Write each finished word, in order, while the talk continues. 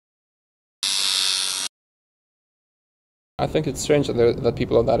I think it's strange that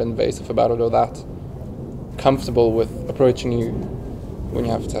people are that invasive about it or that comfortable with approaching you when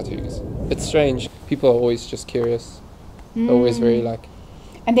you have tattoos. It's strange. People are always just curious. They're always very like...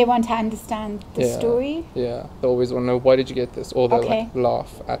 And they want to understand the story? Yeah. They always want to know, why did you get this? Or they'll like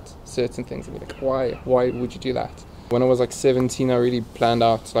laugh at certain things and be like, why? Why would you do that? When I was like 17, I really planned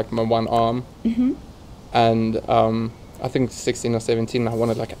out like my one arm. Mm-hmm. And I think 16 or 17, I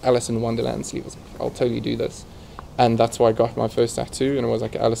wanted like Alice in Wonderland sleeve. I was like, I'll totally do this. And that's why I got my first tattoo. And it was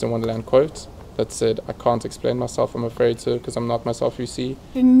like an Alice in Wonderland quote that said, I can't explain myself, I'm afraid to, because I'm not myself, you see.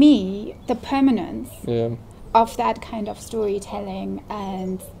 For me, the permanence of that kind of storytelling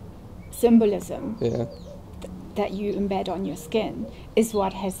and symbolism that you embed on your skin is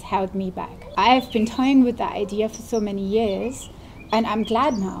what has held me back. I've been toying with the idea for so many years, and I'm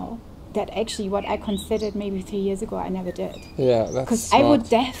glad now that actually what I considered maybe 3 years ago, I never did. Yeah, that's because I would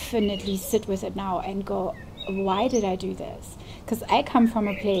definitely sit with it now and go, why did I do this? Because I come from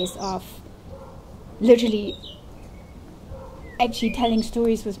a place of literally actually telling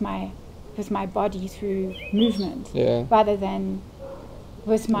stories with my body through movement, rather than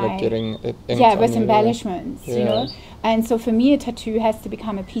with my like getting it with embellishments, you know. And so for me, a tattoo has to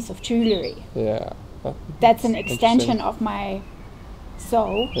become a piece of jewelry. That's an extension of my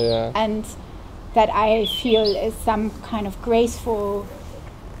soul, and that I feel is some kind of graceful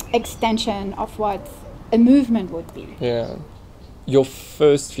extension of what a movement would be. Your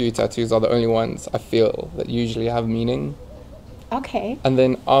first few tattoos are the only ones I feel that usually have meaning. Okay. And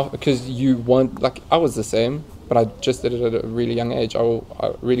then because you want, like, I was the same, but I just did it at a really young age. I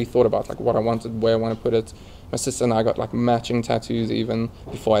really thought about like what I wanted, where I want to put it. My sister and I got like matching tattoos even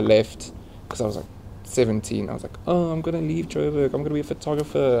before I left, because I was like 17. I was like, oh, I'm gonna leave Joburg, I'm gonna be a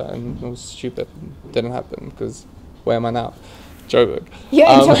photographer, and it was stupid. It didn't happen, because where am I now? Joburg.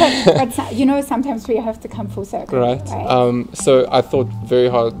 But you know, sometimes we have to come full circle. Right. So I thought very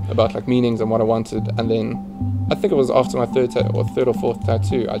hard about like meanings and what I wanted, and then I think it was after my third or fourth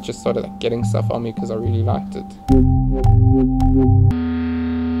tattoo, I just started like getting stuff on me because I really liked it.